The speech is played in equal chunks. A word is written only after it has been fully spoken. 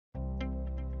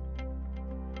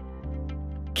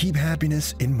Keep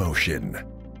happiness in motion.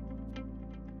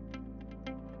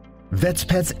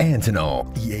 Vetspet's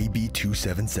Antinol EAB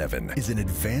 277 is an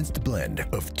advanced blend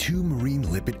of 2 marine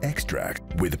lipid extract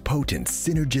with potent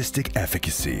synergistic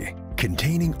efficacy,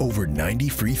 containing over 90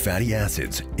 free fatty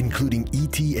acids, including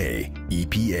ETA,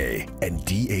 EPA, and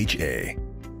DHA.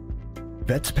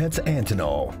 Vetspet's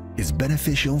Antinol is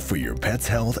beneficial for your pet's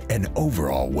health and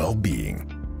overall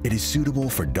well-being. It is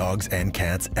suitable for dogs and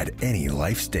cats at any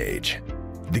life stage.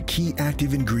 The key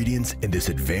active ingredients in this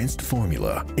advanced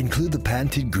formula include the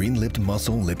patented green-lipped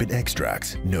mussel lipid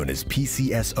extracts known as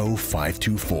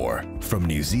PCSO524 from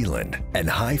New Zealand and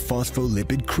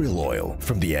high-phospholipid krill oil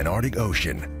from the Antarctic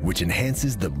Ocean, which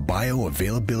enhances the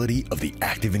bioavailability of the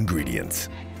active ingredients.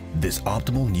 This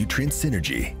optimal nutrient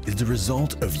synergy is the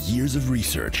result of years of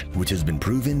research which has been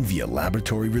proven via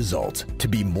laboratory results to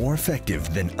be more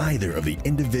effective than either of the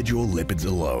individual lipids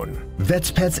alone.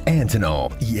 Vetspet's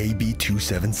Antinol EAB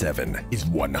 277 is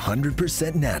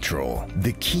 100% natural.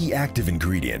 The key active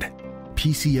ingredient,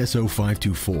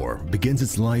 PCSO524, begins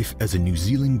its life as a New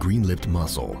Zealand green-lipped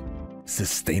mussel,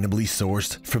 sustainably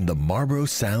sourced from the Marlborough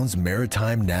Sounds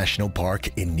Maritime National Park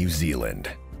in New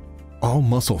Zealand. All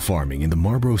mussel farming in the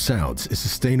Marlborough Sounds is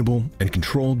sustainable and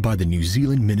controlled by the New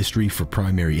Zealand Ministry for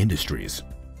Primary Industries.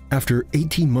 After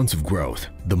 18 months of growth,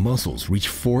 the mussels reach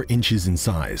 4 inches in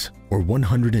size, or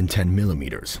 110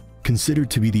 millimeters, considered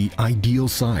to be the ideal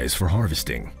size for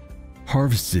harvesting.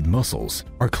 Harvested mussels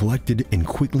are collected and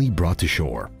quickly brought to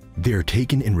shore. They are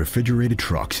taken in refrigerated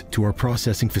trucks to our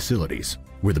processing facilities,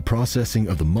 where the processing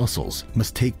of the mussels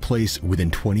must take place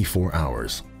within 24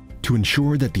 hours. To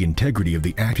ensure that the integrity of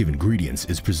the active ingredients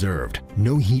is preserved,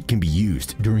 no heat can be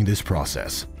used during this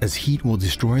process, as heat will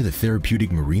destroy the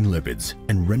therapeutic marine lipids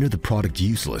and render the product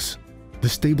useless. The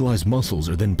stabilized mussels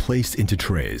are then placed into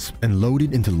trays and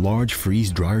loaded into large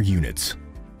freeze-dryer units.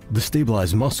 The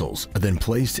stabilized mussels are then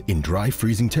placed in dry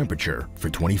freezing temperature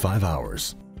for 25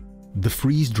 hours. The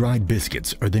freeze-dried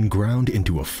biscuits are then ground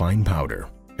into a fine powder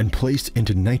and placed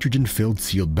into nitrogen-filled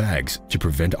sealed bags to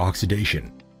prevent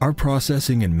oxidation. Our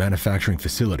processing and manufacturing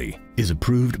facility is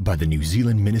approved by the New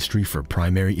Zealand Ministry for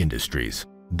Primary Industries.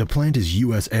 The plant is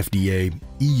US FDA,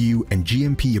 EU, and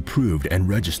GMP approved and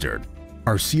registered.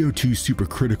 Our CO2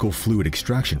 supercritical fluid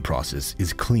extraction process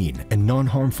is clean and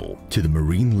non-harmful to the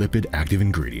marine lipid active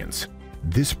ingredients.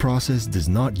 This process does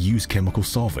not use chemical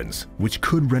solvents, which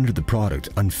could render the product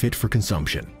unfit for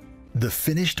consumption. The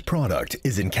finished product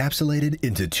is encapsulated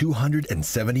into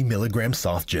 270 milligram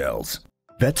soft gels.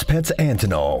 Vetspet's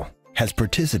Antinol has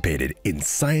participated in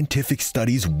scientific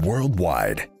studies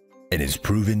worldwide and is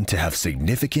proven to have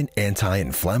significant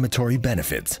anti-inflammatory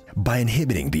benefits by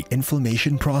inhibiting the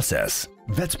inflammation process.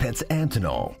 Vetspet's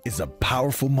Antinol is a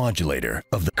powerful modulator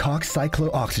of the COX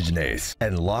cyclooxygenase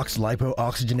and LOX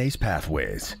lipooxygenase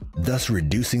pathways, thus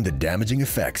reducing the damaging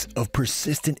effects of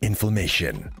persistent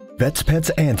inflammation.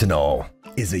 Vetspet's Antinol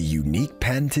is a unique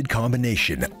patented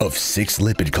combination of 6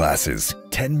 lipid classes,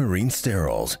 10 marine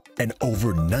sterols, and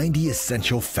over 90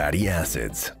 essential fatty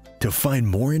acids. To find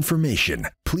more information,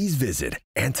 please visit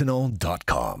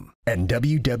antinol.com and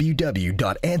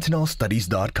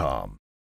www.antinolstudies.com.